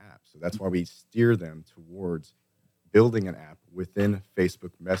managing an app. So that's why we steer them towards building an app within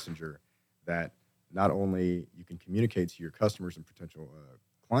Facebook Messenger that not only you can communicate to your customers and potential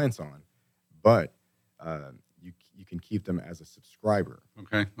clients on, but you can keep them as a subscriber.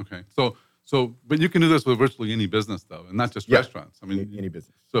 Okay. So, but you can do this with virtually any business, though, and not just restaurants. I mean, any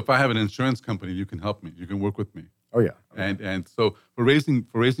business. So, if I have an insurance company, you can help me. You can work with me. Oh yeah. And so, for raising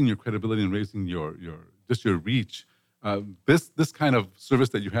your credibility and raising your reach, this kind of service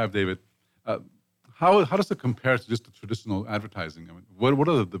that you have, David, how does it compare to just the traditional advertising? I mean, what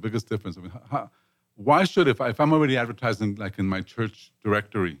are the biggest difference? I mean, why should if I'm already advertising like in my church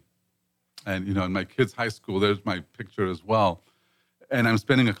directory, and in my kids' high school, there's my picture as well, and I'm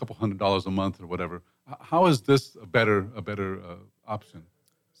spending a couple $100 a month or whatever. How is this a better option?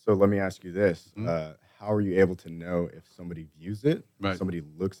 So let me ask you this: how are you able to know if somebody views it, right. if somebody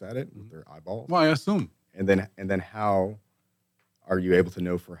looks at it with their eyeballs? Well, I assume. And then how are you able to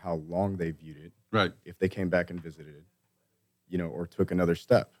know for how long they viewed it? Right. If they came back and visited, or took another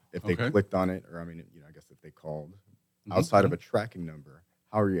step, if they clicked on it, or I guess if they called outside of a tracking number,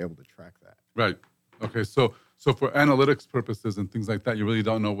 how are you able to track that? Right. Okay. So for analytics purposes and things like that, you really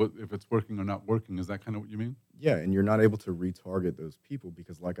don't know if it's working or not working. Is that kind of what you mean? Yeah, and you're not able to retarget those people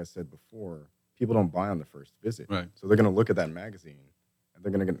because, like I said before, people don't buy on the first visit. Right. So they're going to look at that magazine, and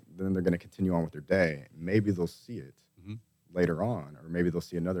they're going to continue on with their day. Maybe they'll see it later on, or maybe they'll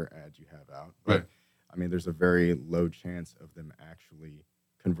see another ad you have out. But Right. there's a very low chance of them actually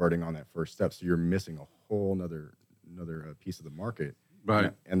converting on that first step. So you're missing a whole another piece of the market.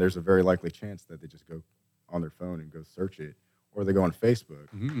 Right. And there's a very likely chance that they just go on their phone and go search it, or they go on Facebook.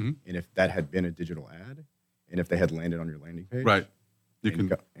 And if that had been a digital ad, and if they had landed on your landing page, right,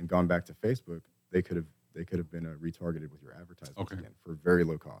 and gone back to Facebook, they could have been retargeted with your advertisements again for very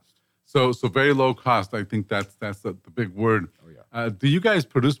low cost. So very low cost. I think that's the big word. Oh yeah. Do you guys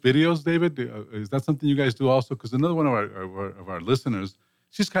produce videos, David? Is that something you guys do also? Because another one of our listeners,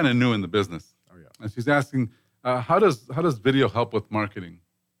 she's kind of new in the business. Oh yeah. And she's asking, how does video help with marketing?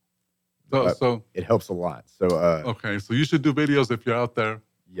 So it helps a lot. So okay, so you should do videos if you're out there.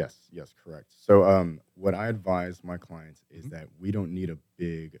 Yes, correct. So what I advise my clients is that we don't need a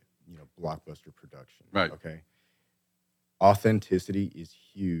big, blockbuster production. Right. Okay. Authenticity is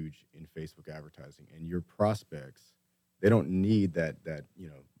huge in Facebook advertising, and your prospects, they don't need that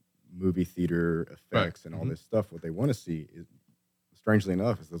movie theater effects and all this stuff. What they want to see is, strangely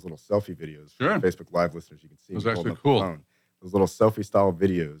enough, is those little selfie videos. Sure. Facebook Live listeners, you can see Those me are holding actually up the cool. phone. Those little selfie style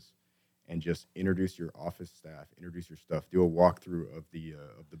videos, and just introduce your office staff, introduce your stuff, do a walkthrough of the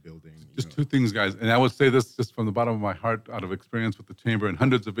building. Just two things, guys. And I would say this just from the bottom of my heart, out of experience with the chamber and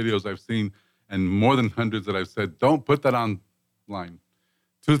hundreds of videos I've seen, and more than hundreds that I've said, don't put that online.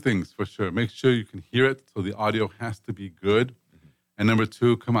 Two things for sure. Make sure you can hear it, so the audio has to be good. And number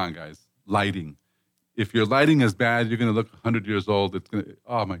two, come on, guys, lighting. If your lighting is bad, you're going to look 100 years old. It's going to,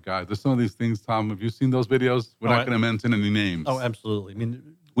 oh my God, there's some of these things, Tom. Have you seen those videos? We're not going to mention any names. Oh, absolutely.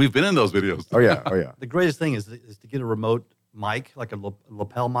 We've been in those videos. Oh yeah. The greatest thing is to get a remote mic, like a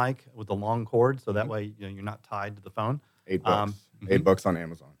lapel mic with a long cord, so that way you're not tied to the phone. $8. $8 on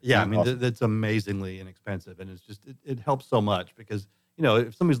Amazon. Yeah, Awesome. that's amazingly inexpensive, and it's just it helps so much because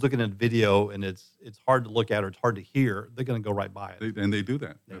if somebody's looking at video and it's hard to look at or it's hard to hear, they're going to go right by it. And they do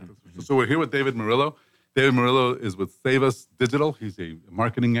that. Yeah. So we're here with David Murillo. David Murillo is with Save Us Digital. He's a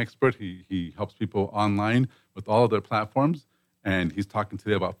marketing expert. He helps people online with all of their platforms. And he's talking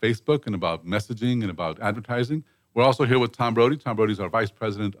today about Facebook and about messaging and about advertising. We're also here with Tom Brody. Tom Brody is our Vice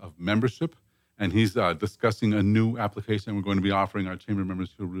President of Membership. And he's discussing a new application we're going to be offering our chamber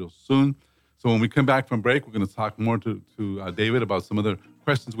members here real soon. So when we come back from break, we're going to talk more to David about some other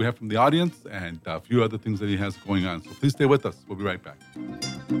questions we have from the audience and a few other things that he has going on. So please stay with us. We'll be right back.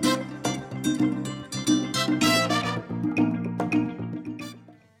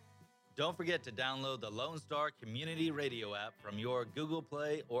 Don't forget to download the Lone Star Community Radio app from your Google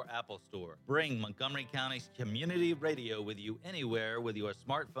Play or Apple Store. Bring Montgomery County's community radio with you anywhere with your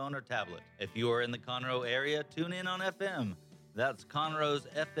smartphone or tablet. If you are in the Conroe area, tune in on FM. That's Conroe's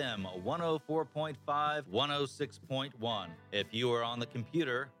FM 104.5, 106.1. If you are on the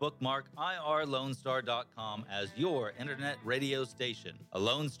computer, bookmark irlonestar.com as your internet radio station. A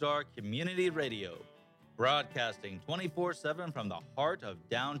Lone Star Community Radio. Broadcasting 24/7 from the heart of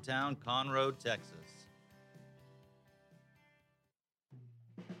downtown Conroe, Texas.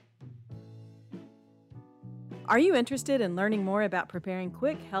 Are you interested in learning more about preparing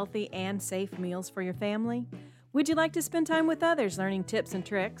quick, healthy, and safe meals for your family? Would you like to spend time with others learning tips and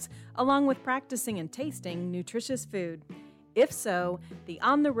tricks, along with practicing and tasting nutritious food? If so, the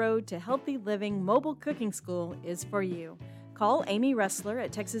On the Road to Healthy Living Mobile Cooking School is for you. Call Amy Ressler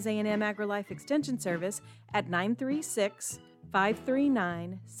at Texas A&M AgriLife Extension Service at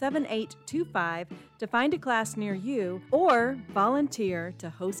 936-539-7825 to find a class near you or volunteer to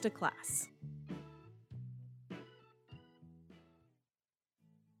host a class.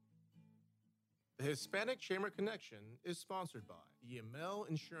 The Hispanic Chamber Connection is sponsored by Yamel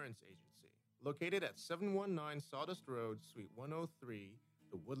Insurance Agency, located at 719 Sawdust Road, Suite 103,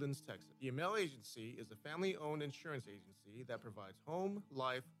 The Woodlands, Texas. Yamel Agency is a family-owned insurance agency that provides home,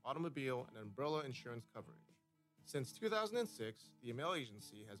 life, automobile, and umbrella insurance coverage. Since 2006, the Yamel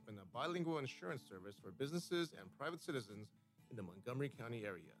Agency has been a bilingual insurance service for businesses and private citizens in the Montgomery County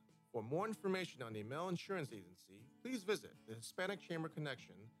area. For more information on the Yamel Insurance Agency, please visit the Hispanic Chamber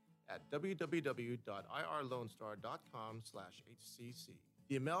Connection at www.irlonestar.com/HCC.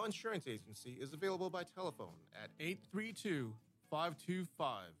 The Yamel Insurance Agency is available by telephone at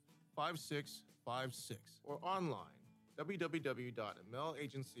 832-525-5656 or online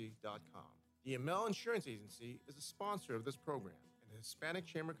www.mlagency.com. The ML Insurance Agency is a sponsor of this program, and the Hispanic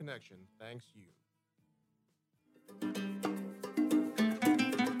Chamber Connection thanks you.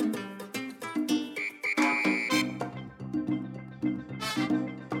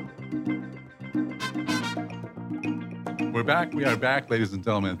 We're back. We are back, ladies and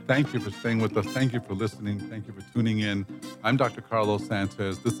gentlemen. Thank you for staying with us. Thank you for listening. Thank you for tuning in. I'm Dr. Carlos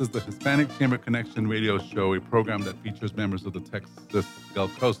Sanchez. This is the Hispanic Chamber Connection radio show, a program that features members of the Texas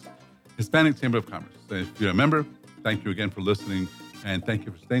Gulf Coast Hispanic Chamber of Commerce. If you're a member, thank you again for listening, and thank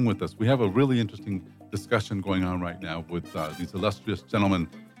you for staying with us. We have a really interesting discussion going on right now with these illustrious gentlemen,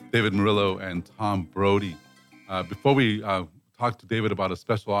 David Murillo and Tom Brody. Before we talk to David about a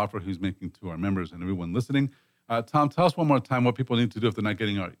special offer he's making to our members and everyone listening, Tom, tell us one more time what people need to do if they're not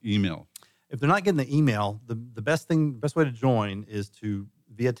getting our email. If they're not getting the email, the best way to join is to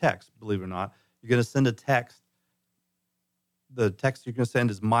via text. Believe it or not, you're going to send a text. The text you're going to send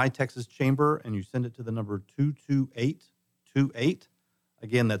is My Texas Chamber, and you send it to the number 22828.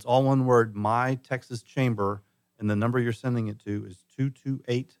 Again, that's all one word, My Texas Chamber, and the number you're sending it to is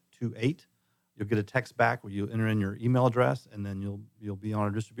 22828. You'll get a text back where you enter in your email address, and then you'll be on our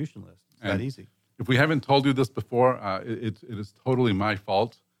distribution list. It's that easy. If we haven't told you this before, it is totally my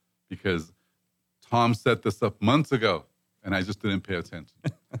fault because Tom set this up months ago, and I just didn't pay attention.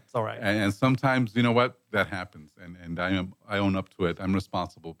 It's all right. And sometimes, you know what, that happens, and I own up to it. I'm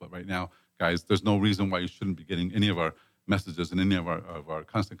responsible. But right now, guys, there's no reason why you shouldn't be getting any of our messages and any of our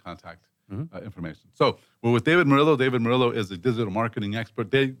constant contact information. So we're with David Murillo. David Murillo is a digital marketing expert.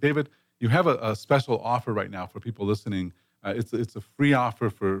 David, you have a special offer right now for people listening. It's a free offer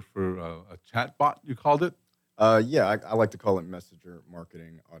for a chat bot, you called it? Yeah, I like to call it messenger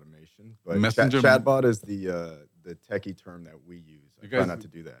marketing automation. But chatbot is the techie term that we use. I try not to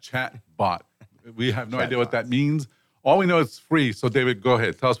do that. Chat bot. We have no idea what that means. All we know it's free. So, David, go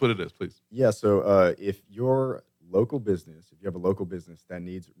ahead. Tell us what it is, please. Yeah, so if your local business, if you have a local business that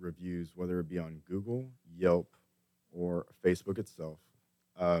needs reviews, whether it be on Google, Yelp, or Facebook itself,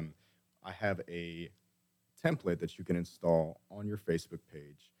 I have a template that you can install on your Facebook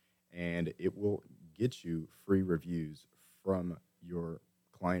page, and it will get you free reviews from your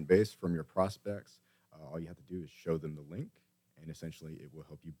client base, from your prospects. All you have to do is show them the link, and essentially it will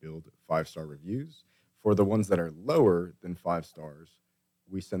help you build 5-star reviews. For the ones that are lower than 5 stars,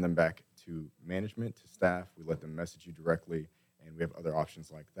 we send them back to management, to staff. We let them message you directly, and we have other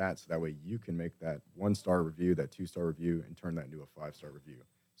options like that, so that way you can make that 1-star review, that 2-star review, and turn that into a 5-star review.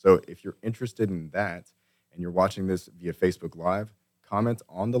 So if you're interested in that, and you're watching this via Facebook Live, comment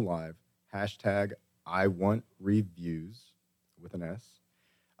on the live, hashtag #IWantReviews with an S.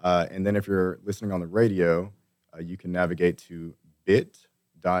 And then if you're listening on the radio, you can navigate to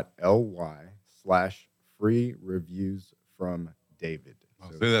bit.ly/free reviews from David.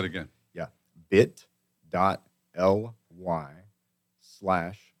 So say that again. Yeah,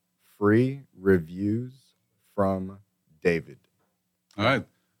 bit.ly/free reviews from David. All right.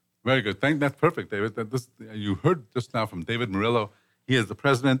 Very good. That's perfect, David. You heard just now from David Murillo. He is the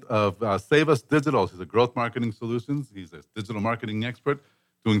president of Save Us Digital. He's a growth marketing solutions. He's a digital marketing expert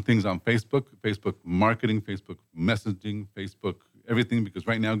doing things on Facebook, Facebook marketing, Facebook messaging, Facebook everything. Because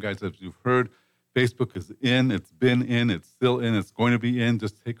right now, guys, as you've heard, Facebook is in. It's been in. It's still in. It's going to be in.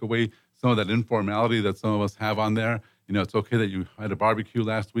 Just take away some of that informality that some of us have on there. You know, it's okay that you had a barbecue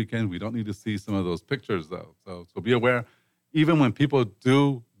last weekend. We don't need to see some of those pictures, though. So be aware. Even when people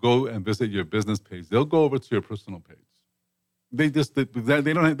do go and visit your business page, they'll go over to your personal page. They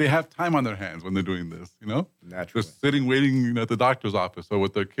have time on their hands when they're doing this, you know? Naturally. Just sitting, waiting at the doctor's office or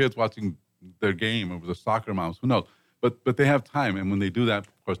with their kids watching their game or with their soccer moms, who knows? But they have time, and when they do that,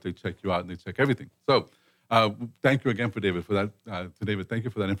 of course, they check you out and they check everything. So thank you again David for that. David, thank you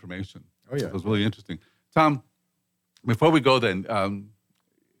for that information. Oh, yeah. It was really interesting. Tom, before we go then,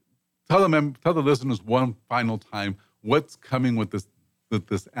 tell the listeners one final time what's coming with this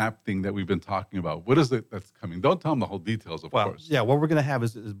app thing that we've been talking about. What is it that's coming? Don't tell them the whole details, of course. Yeah, what we're going to have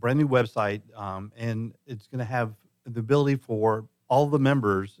is a brand new website, and it's going to have the ability for all the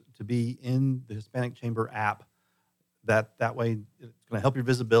members to be in the Hispanic Chamber app. That way, it's going to help your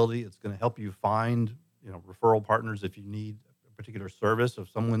visibility. It's going to help you find referral partners if you need a particular service of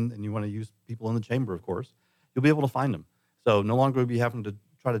someone and you want to use people in the chamber, of course. You'll be able to find them. So no longer will you be having to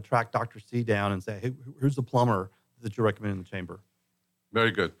try to track Dr. C down and say, hey, who's the plumber that you recommend in the chamber?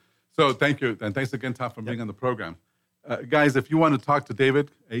 Very good. So thank you. And thanks again, Tom, for being on the program. Guys, if you want to talk to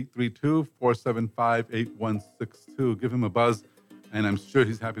David, 832-475-8162. Give him a buzz, and I'm sure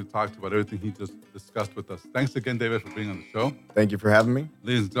he's happy to talk to you about everything he just discussed with us. Thanks again, David, for being on the show. Thank you for having me.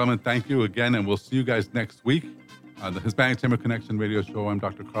 Ladies and gentlemen, thank you again, and we'll see you guys next week. the Hispanic Chamber Connection radio show. I'm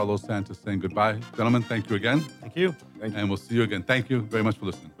Dr. Carlos Santos saying goodbye. Gentlemen, thank you again. Thank you. Thank you. And we'll see you again. Thank you very much for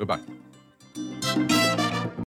listening. Goodbye.